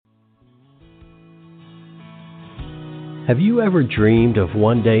Have you ever dreamed of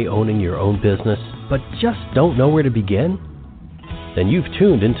one day owning your own business, but just don't know where to begin? Then you've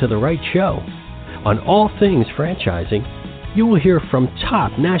tuned into the right show. On All Things Franchising, you will hear from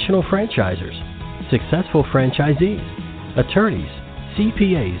top national franchisers, successful franchisees, attorneys,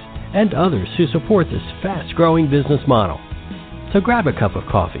 CPAs, and others who support this fast-growing business model. So grab a cup of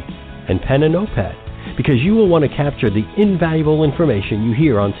coffee and pen and notepad, because you will want to capture the invaluable information you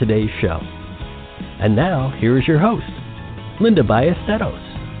hear on today's show. And now, here is your host, Linda Ballesteros.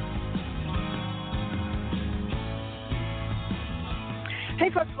 Hey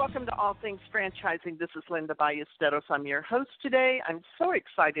folks, welcome to All Things Franchising. This is Linda Ballesteros. I'm your host today. I'm so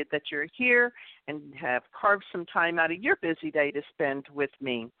excited that you're here and have carved some time out of your busy day to spend with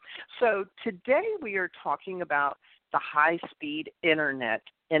me. So today we are talking about the high-speed internet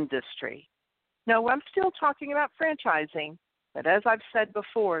industry. No, I'm still talking about franchising, but as I've said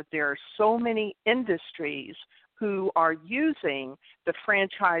before, there are so many industries who are using the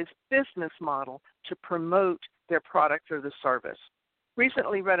franchise business model to promote their product or the service.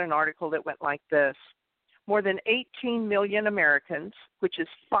 Recently read an article that went like this: more than 18 million Americans, which is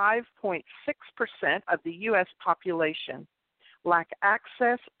 5.6% of the U.S. population, lack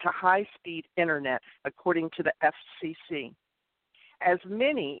access to high-speed internet, according to the FCC. As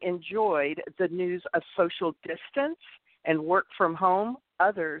many enjoyed the news of social distance and work from home,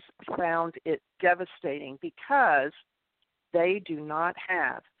 others found it devastating because they do not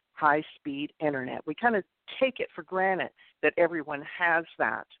have high-speed internet. We kind of take it for granted that everyone has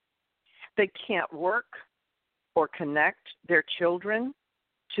that. They can't work or connect their children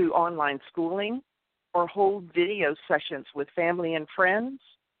to online schooling, or hold video sessions with family and friends,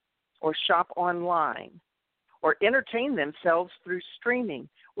 or shop online, or entertain themselves through streaming,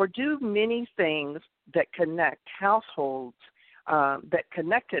 or do many things that connect households, that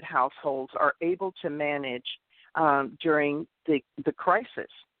connected households are able to manage during the crisis.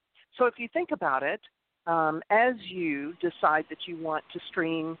 So if you think about it, as you decide that you want to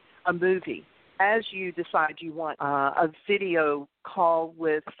stream a movie, as you decide you want a video call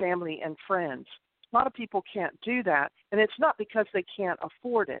with family and friends, a lot of people can't do that, and it's not because they can't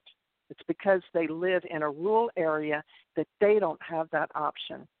afford it. It's because they live in a rural area that they don't have that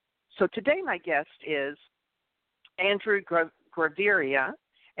option. So today my guest is Andrew Gaviria,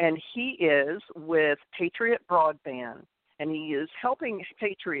 and he is with Patriot Broadband, and he is helping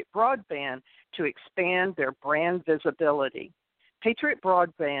Patriot Broadband to expand their brand visibility. Patriot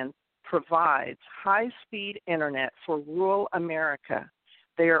Broadband provides high-speed internet for rural America.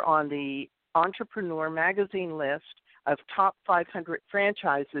 They are on the Entrepreneur magazine list of top 500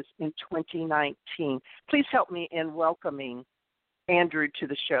 franchises in 2019. Please help me in welcoming Andrew to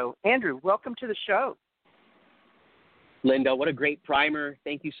the show. Andrew, welcome to the show. Linda, what a great primer.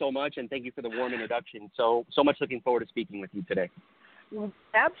 Thank you so much, and thank you for the warm introduction. So much looking forward to speaking with you today.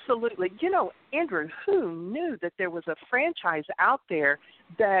 Absolutely. You know, Andrew, who knew that there was a franchise out there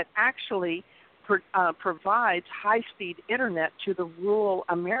that actually provides high-speed internet to the rural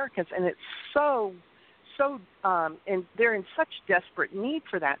Americans, and it's and they're in such desperate need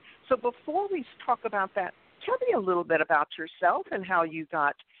for that. So before we talk about that, tell me a little bit about yourself and how you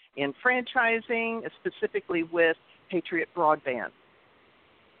got in franchising, specifically with Patriot Broadband.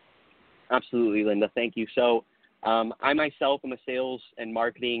 Absolutely, Linda. Thank you. So I myself am a sales and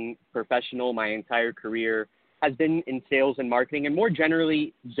marketing professional. My entire career has been in sales and marketing, and more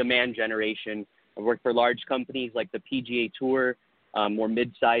generally, demand generation. I've worked for large companies like the PGA Tour, more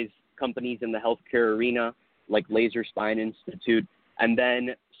mid-sized companies in the healthcare arena, like Laser Spine Institute, and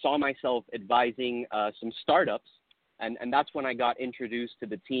then saw myself advising some startups, and that's when I got introduced to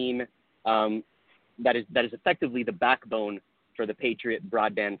the team that is effectively the backbone for the Patriot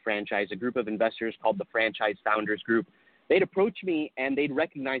Broadband franchise, a group of investors called the Franchise Founders Group. They'd approach me and they'd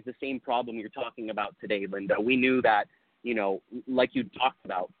recognize the same problem you're talking about today, Linda. We knew that, you know, like you talked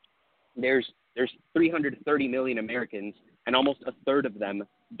about, there's 330 million Americans, and almost a third of them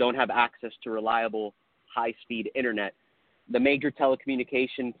don't have access to reliable, high-speed internet. The major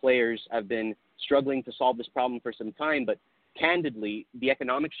telecommunication players have been struggling to solve this problem for some time, but candidly, the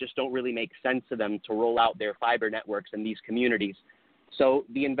economics just don't really make sense to them to roll out their fiber networks in these communities. So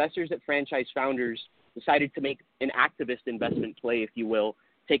the investors at Franchise Founders decided to make an activist investment play, if you will,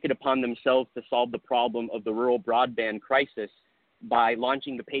 take it upon themselves to solve the problem of the rural broadband crisis by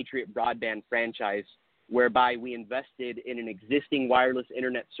launching the Patriot Broadband franchise, whereby we invested in an existing wireless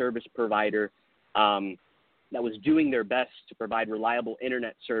internet service provider that was doing their best to provide reliable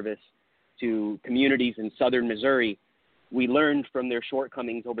internet service to communities in southern Missouri. We learned from their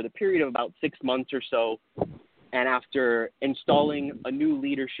shortcomings over the period of about 6 months or so, and after installing a new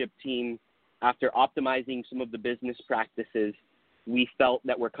leadership team after optimizing some of the business practices, we felt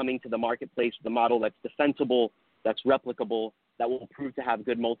that we're coming to the marketplace with a model that's defensible, that's replicable, that will prove to have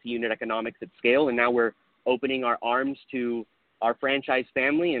good multi-unit economics at scale. And now we're opening our arms to our franchise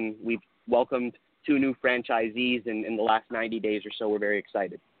family, and we've welcomed 2 new franchisees in the last 90 days or so. We're very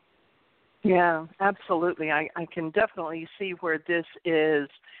excited. Yeah, absolutely. I can definitely see where this is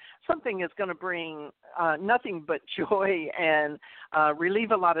something is going to bring nothing but joy and relieve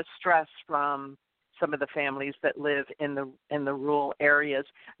a lot of stress from some of the families that live in the rural areas.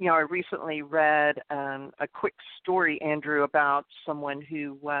 You know, I recently read a quick story, Andrew, about someone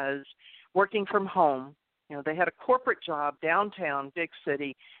who was working from home. You know, they had a corporate job downtown, big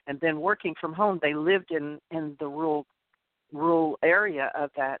city, and then working from home. They lived in the rural area of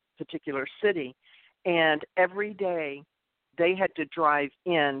that particular city, and every day they had to drive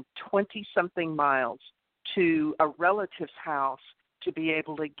in 20-something miles to a relative's house to be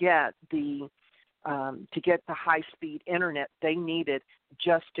able to get the high-speed internet they needed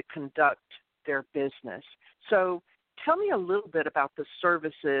just to conduct their business. So tell me a little bit about the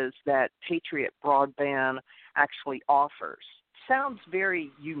services that Patriot Broadband actually offers. Sounds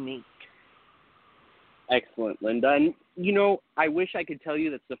very unique. Excellent, Linda. And, you know, I wish I could tell you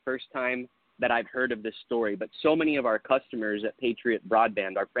that's the first time that I've heard of this story, but so many of our customers at Patriot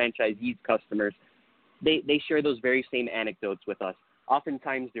Broadband, our franchisees' customers, they share those very same anecdotes with us.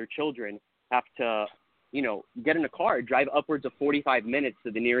 Oftentimes their children have to, you know, get in a car, drive upwards of 45 minutes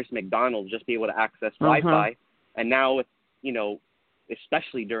to the nearest McDonald's just be able to access Wi-Fi. And now, with, you know,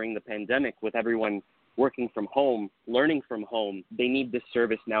 especially during the pandemic, with everyone working from home, learning from home, they need this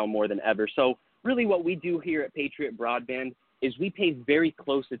service now more than ever. So really what we do here at Patriot Broadband is we pay very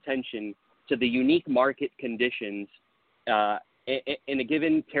close attention to the unique market conditions in a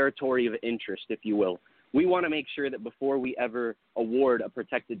given territory of interest, if you will. We want to make sure that before we ever award a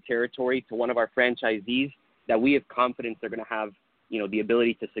protected territory to one of our franchisees, that we have confidence they're going to have, you know, the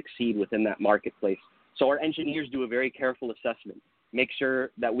ability to succeed within that marketplace. So our engineers do a very careful assessment, make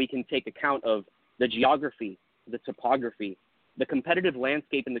sure that we can take account of the geography, the topography, the competitive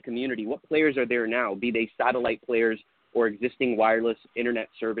landscape in the community. What players are there now, be they satellite players or existing wireless internet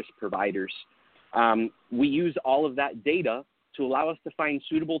service providers? We use all of that data to allow us to find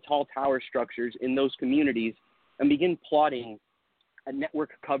suitable tall tower structures in those communities and begin plotting a network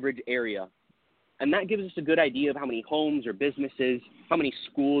coverage area. And that gives us a good idea of how many homes or businesses, how many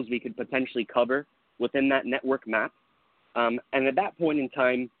schools we could potentially cover within that network map. And at that point in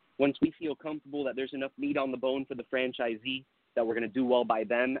time, once we feel comfortable that there's enough meat on the bone for the franchisee, that we're going to do well by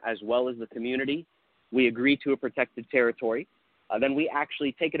them as well as the community, we agree to a protected territory. Then we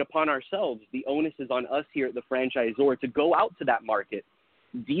actually take it upon ourselves. The onus is on us here at the franchisor to go out to that market,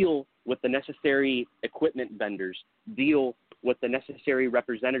 deal with the necessary equipment vendors, deal with the necessary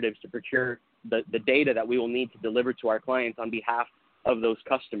representatives to procure the data that we will need to deliver to our clients on behalf of those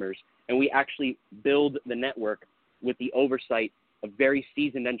customers. And we actually build the network with the oversight of very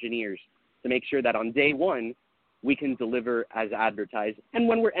seasoned engineers to make sure that on day one, we can deliver as advertised. And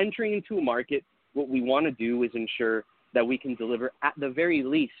when we're entering into a market, what we want to do is ensure that we can deliver at the very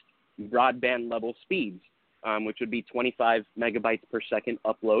least broadband level speeds, which would be 25 megabytes per second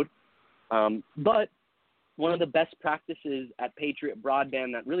upload. But one of the best practices at Patriot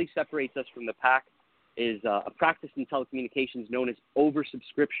Broadband that really separates us from the pack is a practice in telecommunications known as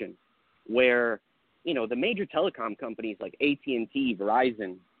oversubscription, where, you know, the major telecom companies like AT&T,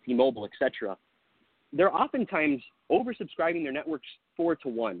 Verizon, T-Mobile, etc., they're oftentimes oversubscribing their networks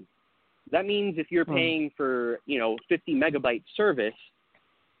 4-to-1. That means if you're paying for, 50 megabyte service,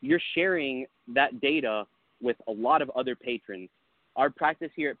 you're sharing that data with a lot of other patrons. Our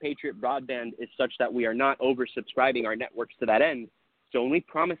practice here at Patriot Broadband is such that we are not oversubscribing our networks to that end. So when we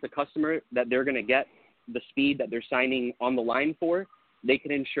promise a customer that they're going to get the speed that they're signing on the line for, they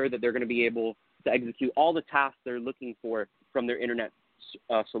can ensure that they're going to be able to execute all the tasks they're looking for from their internet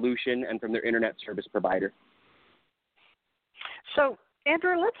solution and from their internet service provider. So,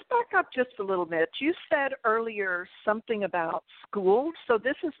 Andrew, let's back up just a little bit. You said earlier something about schools. So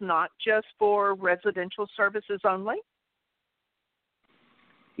this is not just for residential services only?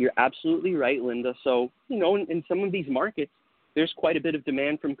 You're absolutely right, Linda. So, in some of these markets, there's quite a bit of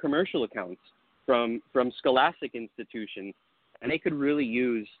demand from commercial accounts, from scholastic institutions, and they could really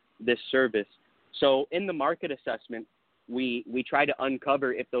use this service. So in the market assessment, we try to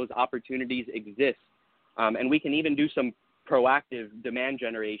uncover if those opportunities exist. And we can even do some proactive demand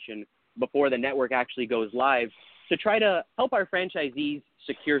generation before the network actually goes live to try to help our franchisees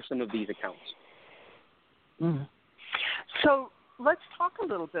secure some of these accounts. Mm. So let's talk a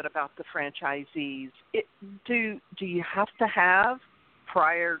little bit about the franchisees. Do you have to have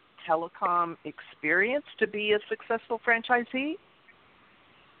prior telecom experience to be a successful franchisee?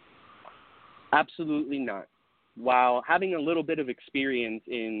 Absolutely not. While having a little bit of experience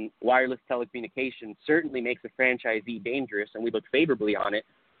in wireless telecommunications certainly makes a franchisee dangerous, and we look favorably on it,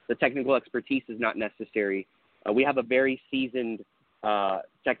 the technical expertise is not necessary. We have a very seasoned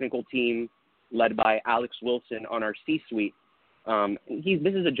technical team led by Alex Wilson on our C-suite.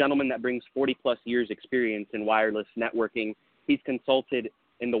 This is a gentleman that brings 40-plus years experience in wireless networking. He's consulted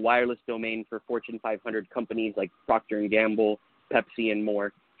in the wireless domain for Fortune 500 companies like Procter & Gamble, Pepsi, and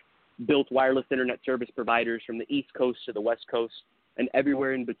more. Built wireless internet service providers from the East Coast to the West Coast and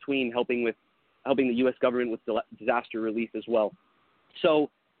everywhere in between, helping the U.S. government with disaster relief as well. So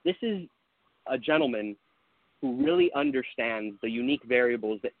this is a gentleman who really understands the unique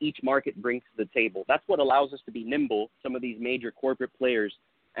variables that each market brings to the table. That's what allows us to be nimble, some of these major corporate players,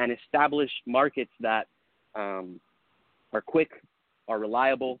 and establish markets that are quick, are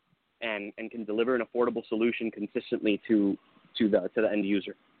reliable, and can deliver an affordable solution consistently to the end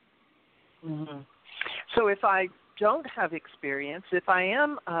user. Mm-hmm. So if I don't have experience, if I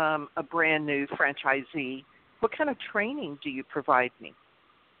am a brand new franchisee, what kind of training do you provide me?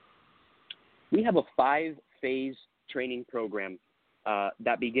 We have a 5-phase training program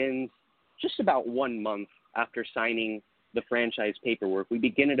that begins just about 1 month after signing the franchise paperwork. We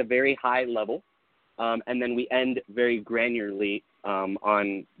begin at a very high level, and then we end very granularly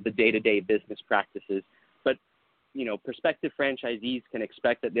on the day-to-day business practices. But, prospective franchisees can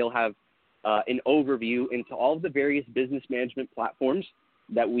expect that they'll have an overview into all of the various business management platforms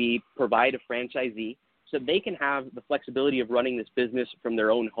that we provide a franchisee, so they can have the flexibility of running this business from their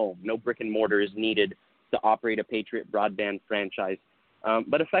own home. No brick and mortar is needed to operate a Patriot Broadband franchise.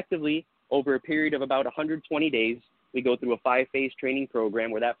 But effectively, over a period of about 120 days, we go through a 5-phase training program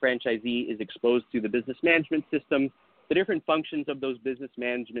where that franchisee is exposed to the business management system, the different functions of those business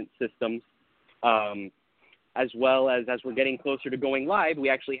management systems, as well as we're getting closer to going live, we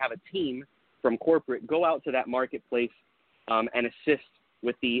actually have a team from corporate go out to that marketplace and assist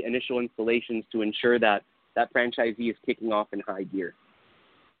with the initial installations to ensure that that franchisee is kicking off in high gear.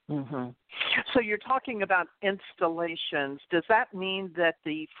 Mm-hmm. So you're talking about installations. Does that mean that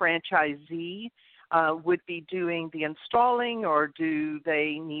the franchisee would be doing the installing, or do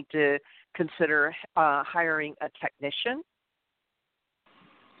they need to consider hiring a technician?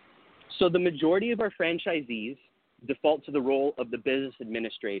 So the majority of our franchisees default to the role of the business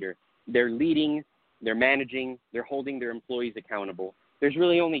administrator. They're leading, they're managing, they're holding their employees accountable. There's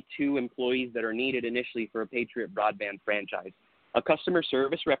really only 2 employees that are needed initially for a Patriot Broadband franchise. A customer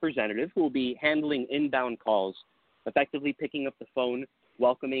service representative who will be handling inbound calls, effectively picking up the phone,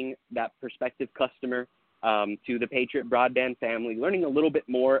 welcoming that prospective customer to the Patriot Broadband family, learning a little bit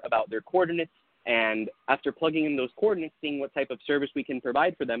more about their coordinates, and after plugging in those coordinates, seeing what type of service we can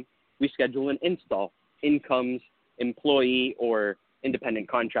provide for them, we schedule an install. In comes employee or independent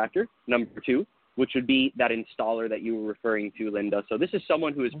contractor, number 2, which would be that installer that you were referring to, Linda. So this is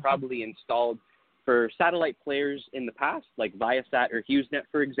someone who has probably installed for satellite players in the past, like Viasat or HughesNet,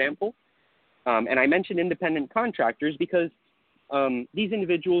 for example. And I mentioned independent contractors because these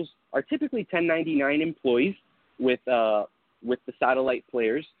individuals are typically 1099 employees with the satellite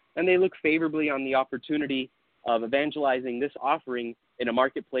players, and they look favorably on the opportunity of evangelizing this offering in a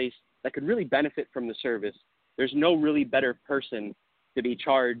marketplace that could really benefit from the service. There's no really better person to be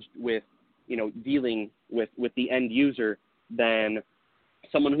charged with, dealing with the end user than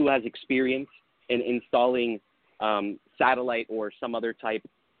someone who has experience in installing satellite or some other type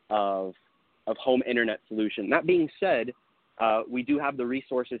of home internet solution. That being said, we do have the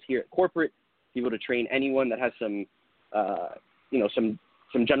resources here at corporate to be able to train anyone that has some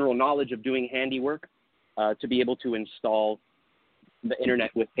general knowledge of doing handiwork to be able to install the internet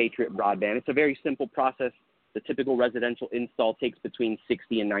with Patriot Broadband. It's a very simple process. The typical residential install takes between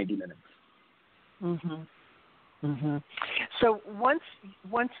 60 and 90 minutes. Mm-hmm. Mm-hmm. So once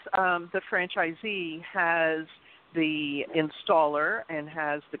the franchisee has the installer and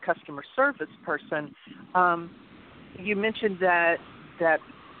has the customer service person, you mentioned that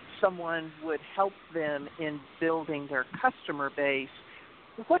someone would help them in building their customer base.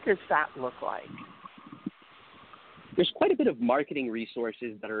 What does that look like? There's quite a bit of marketing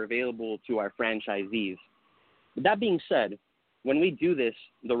resources that are available to our franchisees. But that being said, when we do this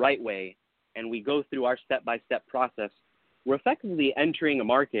the right way and we go through our step-by-step process, we're effectively entering a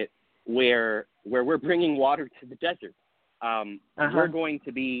market where we're bringing water to the desert. We're going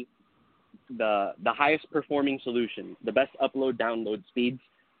to be the highest performing solution, the best upload-download speeds.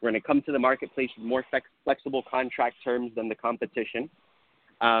 We're going to come to the marketplace with more flexible contract terms than the competition.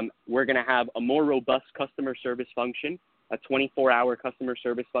 We're going to have a more robust customer service function, a 24-hour customer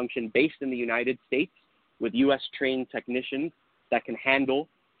service function based in the United States with U.S.-trained technicians that can handle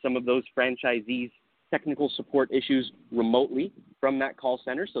some of those franchisees' technical support issues remotely from that call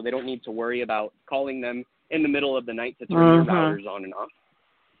center, so they don't need to worry about calling them in the middle of the night to turn their routers on and off.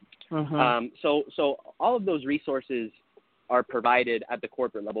 So all of those resources are provided at the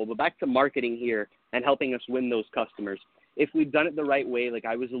corporate level. But back to marketing here and helping us win those customers. If we've done it the right way, like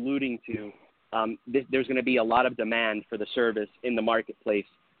I was alluding to, there's going to be a lot of demand for the service in the marketplace.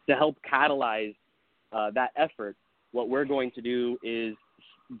 To help catalyze that effort, what we're going to do is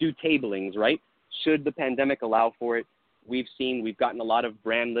do tablings, right? Should the pandemic allow for it, we've gotten a lot of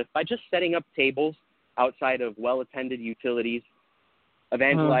brand lift by just setting up tables outside of well-attended utilities,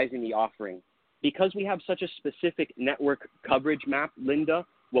 evangelizing the offering. Because we have such a specific network coverage map, Linda,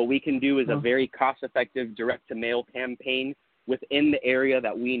 what we can do is a very cost-effective direct-to-mail campaign within the area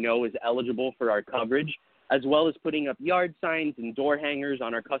that we know is eligible for our coverage, as well as putting up yard signs and door hangers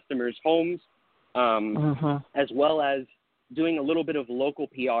on our customers' homes, as well as doing a little bit of local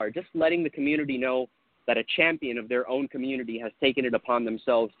PR, just letting the community know that a champion of their own community has taken it upon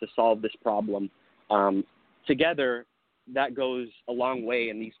themselves to solve this problem. Together, that goes a long way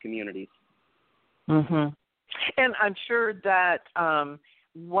in these communities. And I'm sure that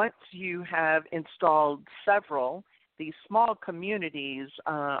once you have installed several, these small communities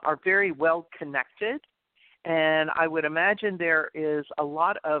are very well connected, and I would imagine there is a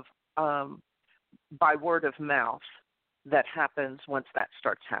lot of by word of mouth that happens once that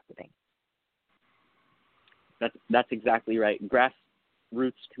starts happening. That's exactly right.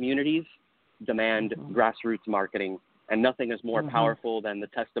 Grassroots communities demand grassroots marketing, and nothing is more powerful than the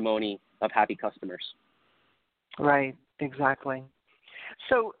testimony of happy customers. Right, exactly.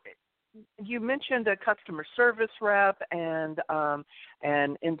 So you mentioned a customer service rep and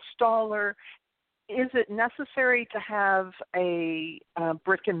an installer. Is it necessary to have a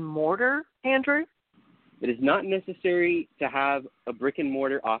brick and mortar, Andrew? It is not necessary to have a brick and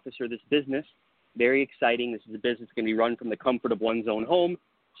mortar office or this business. Very exciting. This is a business that can be run from the comfort of one's own home.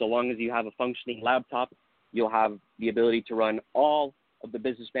 So long as you have a functioning laptop, you'll have the ability to run all of the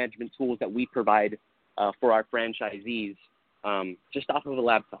business management tools that we provide for our franchisees just off of a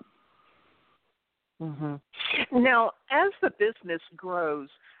laptop. Now, as the business grows,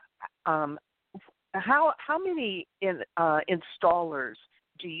 how many installers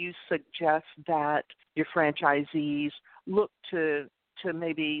do you suggest that your franchisees look to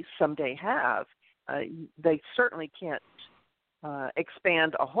maybe someday have? They certainly can't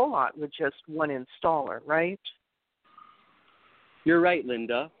expand a whole lot with just one installer, right? You're right,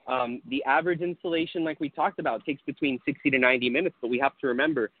 Linda. The average installation, like we talked about, takes between 60 to 90 minutes, but we have to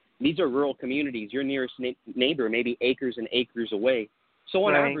remember, these are rural communities. Your nearest neighbor may be acres and acres away. So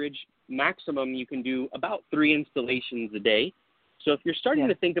on average, maximum, you can do about 3 installations a day. So if you're starting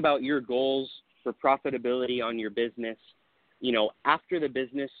to think about your goals for profitability on your business, after the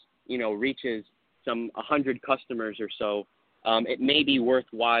business, reaches some 100 customers or so, it may be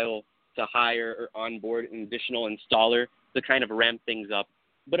worthwhile to hire or onboard an additional installer to kind of ramp things up.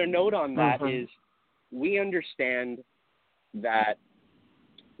 But a note on that is we understand that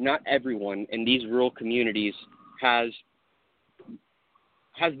not everyone in these rural communities has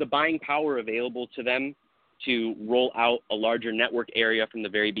the buying power available to them to roll out a larger network area from the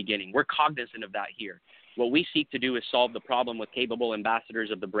very beginning. We're cognizant of that here. What we seek to do is solve the problem with capable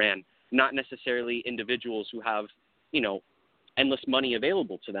ambassadors of the brand, not necessarily individuals who have, endless money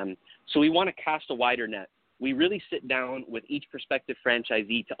available to them. So we want to cast a wider net. We really sit down with each prospective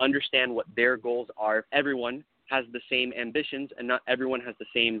franchisee to understand what their goals are. Everyone has the same ambitions, and not everyone has the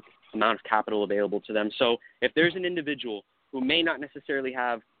same amount of capital available to them. So if there's an individual who may not necessarily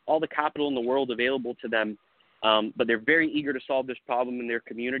have all the capital in the world available to them, but they're very eager to solve this problem in their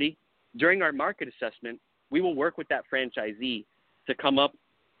community, during our market assessment, we will work with that franchisee to come up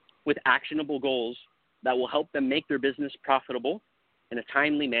with actionable goals that will help them make their business profitable in a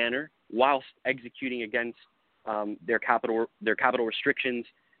timely manner whilst executing against their capital restrictions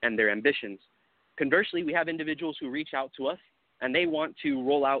and their ambitions. Conversely, we have individuals who reach out to us and they want to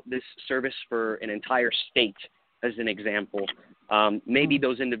roll out this service for an entire state, as an example. Maybe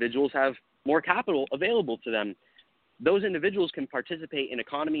those individuals have more capital available to them. Those individuals can participate in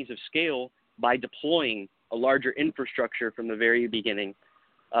economies of scale by deploying a larger infrastructure from the very beginning.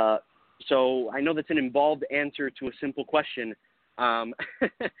 So I know that's an involved answer to a simple question,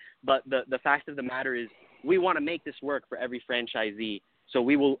 but the fact of the matter is we want to make this work for every franchisee. So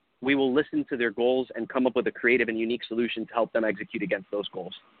we will listen to their goals and come up with a creative and unique solution to help them execute against those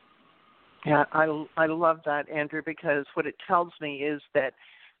goals. Yeah, I love that, Andrew, because what it tells me is that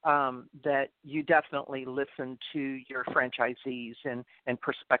that you definitely listen to your franchisees and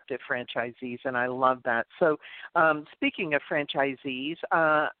prospective franchisees, and I love that. So speaking of franchisees,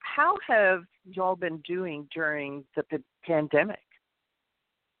 how have y'all been doing during the pandemic?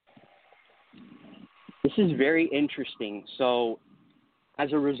 This is very interesting. So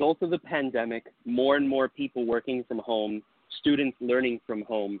as a result of the pandemic, more and more people working from home, students learning from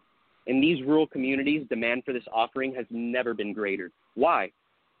home, in these rural communities, demand for this offering has never been greater. Why?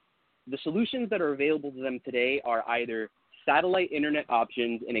 The solutions that are available to them today are either satellite internet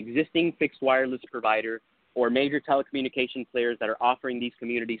options, an existing fixed wireless provider, or major telecommunication players that are offering these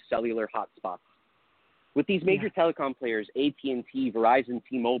communities cellular hotspots. With these major telecom players, AT&T, Verizon,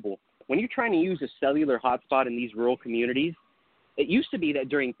 T-Mobile, when you're trying to use a cellular hotspot in these rural communities, it used to be that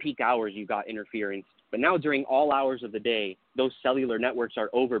during peak hours you got interference, but now during all hours of the day, those cellular networks are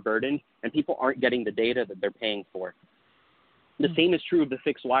overburdened and people aren't getting the data that they're paying for. The same is true of the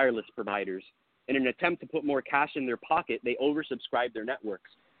fixed wireless providers. In an attempt to put more cash in their pocket, they oversubscribe their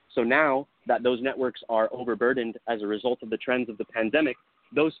networks. So now that those networks are overburdened as a result of the trends of the pandemic,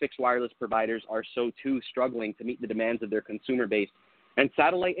 those fixed wireless providers are so too struggling to meet the demands of their consumer base. And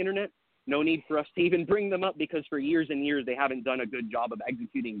satellite internet, no need for us to even bring them up because for years and years they haven't done a good job of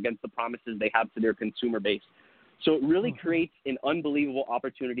executing against the promises they have to their consumer base. So it really creates an unbelievable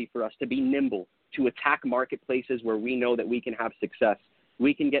opportunity for us to be nimble, to attack marketplaces where we know that we can have success.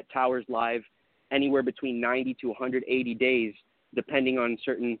 We can get towers live anywhere between 90 to 180 days, depending on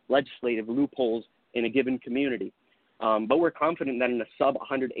certain legislative loopholes in a given community. But we're confident that in a sub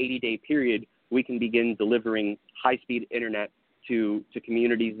 180-day period, we can begin delivering high-speed internet to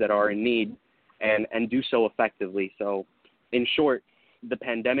communities that are in need and do so effectively. So in short, the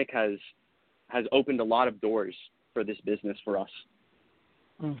pandemic has opened a lot of doors for this business for us.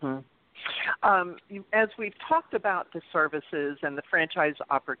 As we've talked about the services and the franchise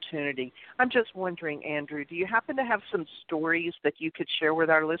opportunity, I'm just wondering, Andrew, do you happen to have some stories that you could share with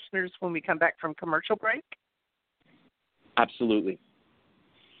our listeners when we come back from commercial break? Absolutely.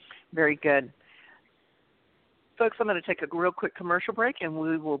 Very good. Folks, I'm going to take a real quick commercial break, and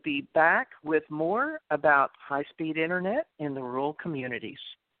we will be back with more about high-speed internet in the rural communities.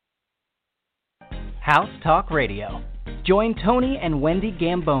 House Talk Radio. Join Tony and Wendy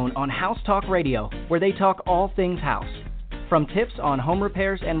Gambone on House Talk Radio, where they talk all things house. From tips on home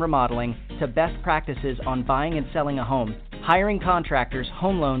repairs and remodeling to best practices on buying and selling a home, hiring contractors,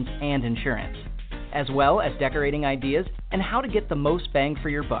 home loans, and insurance, as well as decorating ideas and how to get the most bang for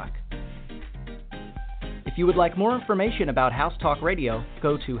your buck. If you would like more information about House Talk Radio,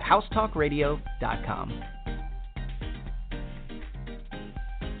 go to housetalkradio.com.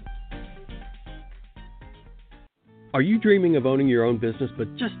 Are you dreaming of owning your own business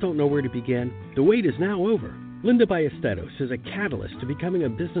but just don't know where to begin? The wait is now over. Linda Ballesteros is a catalyst to becoming a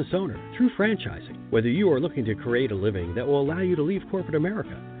business owner through franchising. Whether you are looking to create a living that will allow you to leave corporate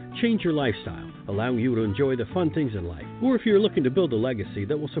America, change your lifestyle, allowing you to enjoy the fun things in life, or if you're looking to build a legacy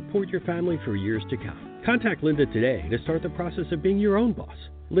that will support your family for years to come. Contact Linda today to start the process of being your own boss.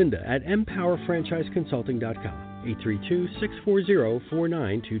 Linda at MpowerFranchiseConsulting.com,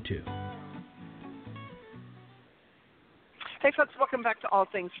 832-640-4922. Hey, folks, welcome back to All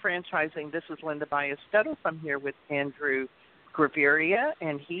Things Franchising. This is Linda Ballesteros. I'm here with Andrew Gaviria,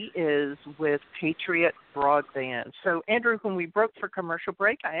 and he is with Patriot Broadband. So, Andrew, when we broke for commercial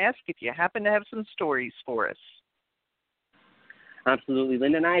break, I asked if you happen to have some stories for us. Absolutely,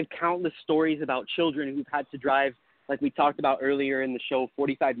 Linda. And I have countless stories about children who've had to drive, like we talked about earlier in the show,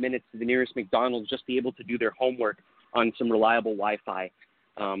 45 minutes to the nearest McDonald's just to be able to do their homework on some reliable Wi-Fi.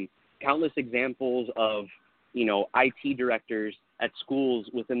 Countless examples of, IT directors at schools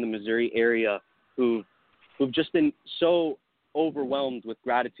within the Missouri area who've just been so overwhelmed with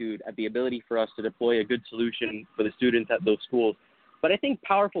gratitude at the ability for us to deploy a good solution for the students at those schools. But I think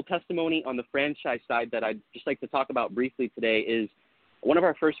powerful testimony on the franchise side that I'd just like to talk about briefly today is one of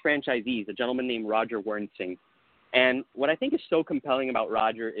our first franchisees, a gentleman named Roger Wernsing. And what I think is so compelling about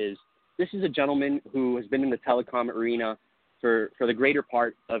Roger is this is a gentleman who has been in the telecom arena for the greater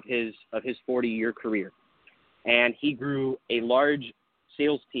part of his 40-year career. And he grew a large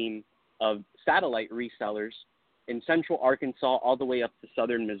sales team of satellite resellers in central Arkansas all the way up to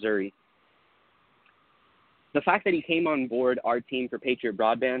southern Missouri. The fact that he came on board our team for Patriot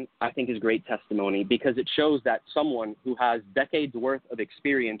Broadband, I think is great testimony because it shows that someone who has decades worth of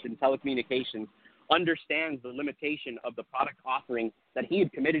experience in telecommunications understands the limitation of the product offering that he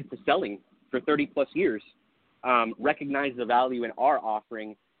had committed to selling for 30 plus years, recognized the value in our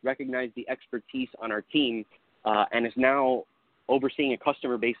offering, recognized the expertise on our team, and is now overseeing a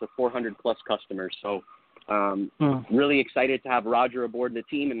customer base of 400 plus customers. So Really excited to have Roger aboard the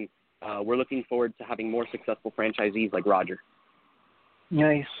team, and we're looking forward to having more successful franchisees like Roger.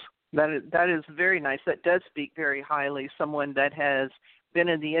 Nice. That is very nice. That does speak very highly. Someone that has been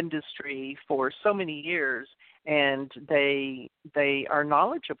in the industry for so many years, and they are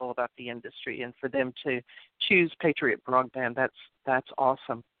knowledgeable about the industry, and for them to choose Patriot Broadband, that's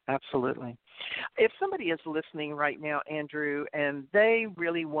awesome. Absolutely. If somebody is listening right now, Andrew, and they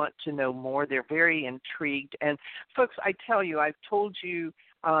really want to know more, they're very intrigued. And folks, I tell you, I've told you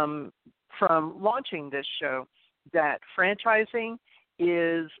from launching this show that franchising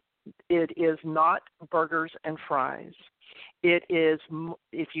is not burgers and fries. It is,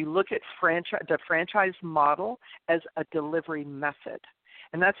 if you look at the franchise model as a delivery method.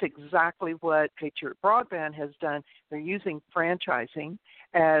 And that's exactly what Patriot Broadband has done. They're using franchising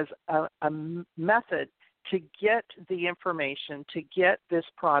as a method to get the information, to get this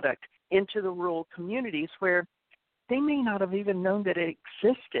product into the rural communities where they may not have even known that it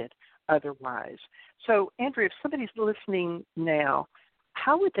existed otherwise. So, Andrea, if somebody's listening now,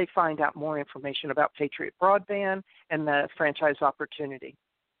 how would they find out more information about Patriot Broadband and the franchise opportunity?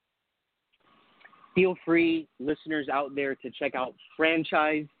 Feel free, listeners out there, to check out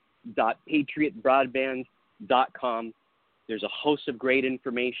franchise.patriotbroadband.com. There's a host of great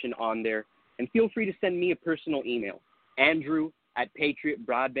information on there. And feel free to send me a personal email,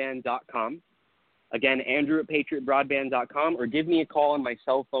 andrew@patriotbroadband.com. Again, andrew@patriotbroadband.com, or give me a call on my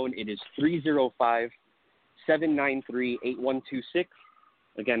cell phone. It is 305-793-8126.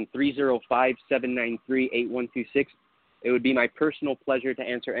 Again, 305-793-8126. It would be my personal pleasure to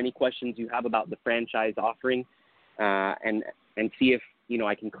answer any questions you have about the franchise offering, and see if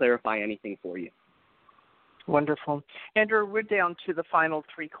I can clarify anything for you. Wonderful. Andrew, we're down to the final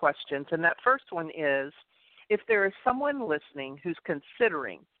three questions, and that first one is, if there is someone listening who's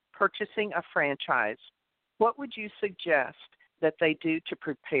considering purchasing a franchise, what would you suggest that they do to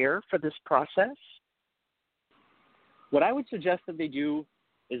prepare for this process? What I would suggest that they do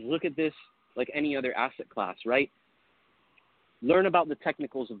is look at this like any other asset class, right? Learn about the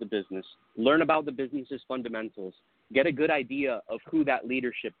technicals of the business. Learn about the business's fundamentals. Get a good idea of who that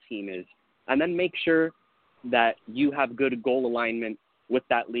leadership team is. And then make sure that you have good goal alignment with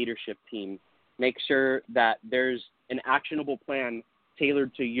that leadership team. Make sure that there's an actionable plan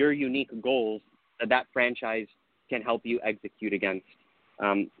tailored to your unique goals that franchise can help you execute against.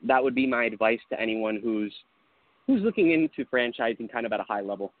 That would be my advice to anyone who's looking into franchising kind of at a high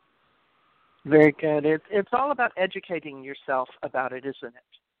level. Very good. It's all about educating yourself about it, isn't it?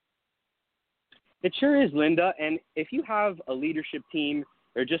 It sure is, Linda. And if you have a leadership team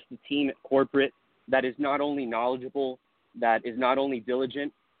or just a team at corporate that is not only knowledgeable, that is not only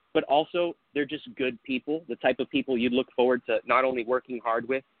diligent, but also they're just good people, the type of people you'd look forward to not only working hard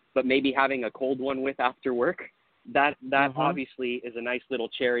with, but maybe having a cold one with after work, that obviously is a nice little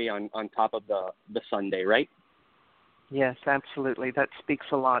cherry on top of the sundae, right? Yes, absolutely. That speaks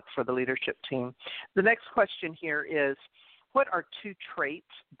a lot for the leadership team. The next question here is, what are two traits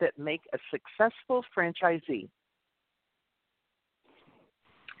that make a successful franchisee?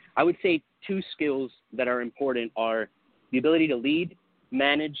 I would say two skills that are important are the ability to lead,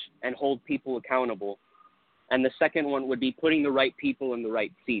 manage, and hold people accountable. And the second one would be putting the right people in the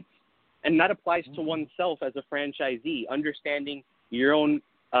right seats. And that applies to oneself as a franchisee, understanding your own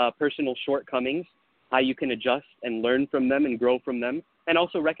personal shortcomings, how you can adjust and learn from them and grow from them, and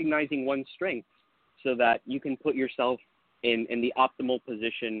also recognizing one's strengths so that you can put yourself in the optimal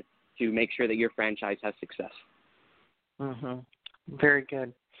position to make sure that your franchise has success. Very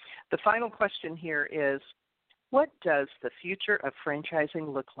good. The final question here is, what does the future of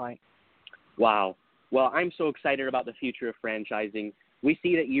franchising look like? Wow. Well, I'm so excited about the future of franchising. We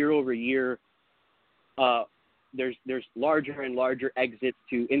see that year over year, there's larger and larger exits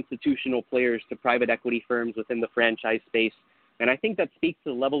to institutional players, to private equity firms within the franchise space. And I think that speaks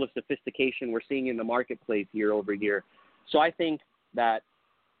to the level of sophistication we're seeing in the marketplace year over year. So I think that,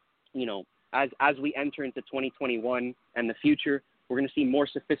 as we enter into 2021 and the future, we're going to see more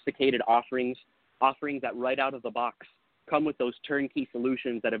sophisticated offerings that right out of the box come with those turnkey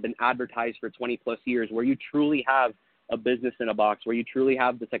solutions that have been advertised for 20 plus years, where you truly have a business in a box, where you truly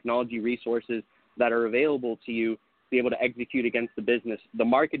have the technology resources that are available to you to be able to execute against the business. The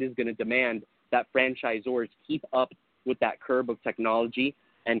market is going to demand that franchisors keep up with that curve of technology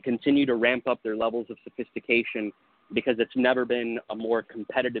and continue to ramp up their levels of sophistication, because it's never been a more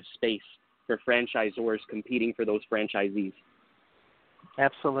competitive space for franchisors competing for those franchisees.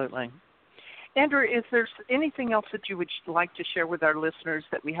 Absolutely. Andrew, is there anything else that you would like to share with our listeners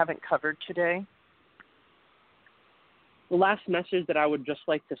that we haven't covered today? the last message that I would just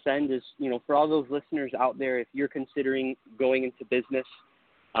like to send is, for all those listeners out there, if you're considering going into business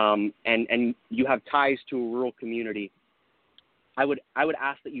and you have ties to a rural community, I would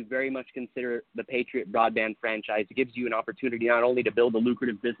ask that you very much consider the Patriot Broadband franchise. It gives you an opportunity not only to build a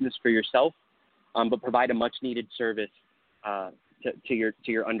lucrative business for yourself, but provide a much-needed service to your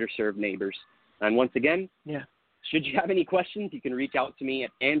underserved neighbors. And once again, should you have any questions, you can reach out to me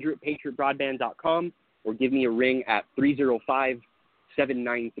at andrew@patriotbroadband.com or give me a ring at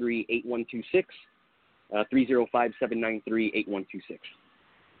 305-793-8126, 305-793-8126.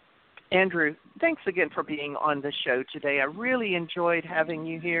 Andrew, thanks again for being on the show today. I really enjoyed having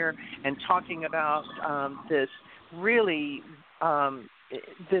you here and talking about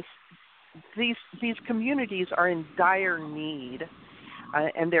these communities are in dire need,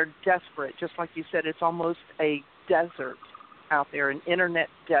 and they're desperate. Just like you said, it's almost a desert out there, an internet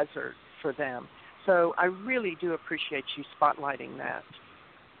desert for them. So I really do appreciate you spotlighting that.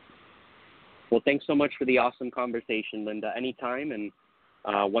 Well, thanks so much for the awesome conversation, Linda. Anytime, and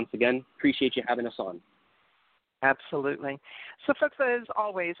once again, appreciate you having us on. Absolutely. So, folks, as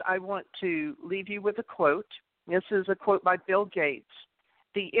always, I want to leave you with a quote. This is a quote by Bill Gates.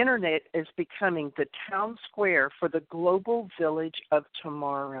 The internet is becoming the town square for the global village of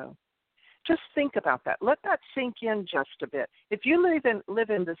tomorrow. Just think about that. Let that sink in just a bit. If you live in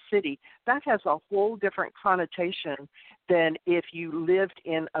the city, that has a whole different connotation than if you lived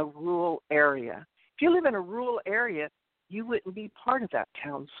in a rural area. If you live in a rural area, you wouldn't be part of that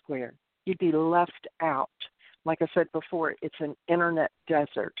town square. You'd be left out. Like I said before, it's an internet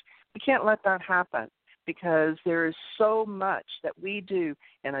desert. We can't let that happen because there is so much that we do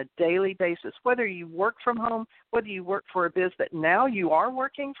on a daily basis, whether you work from home, whether you work for a business that now you are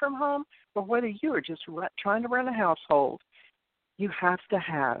working from home, or whether you are just trying to run a household. You have to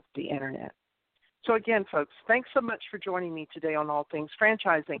have the internet. So again, folks, thanks so much for joining me today on All Things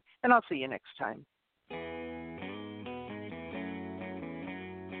Franchising, and I'll see you next time.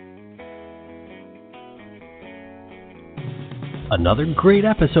 Another great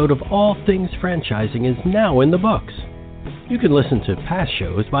episode of All Things Franchising is now in the books. You can listen to past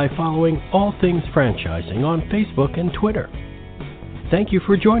shows by following All Things Franchising on Facebook and Twitter. Thank you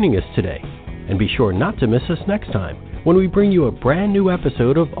for joining us today, and be sure not to miss us next time when we bring you a brand new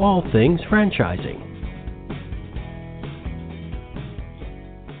episode of All Things Franchising.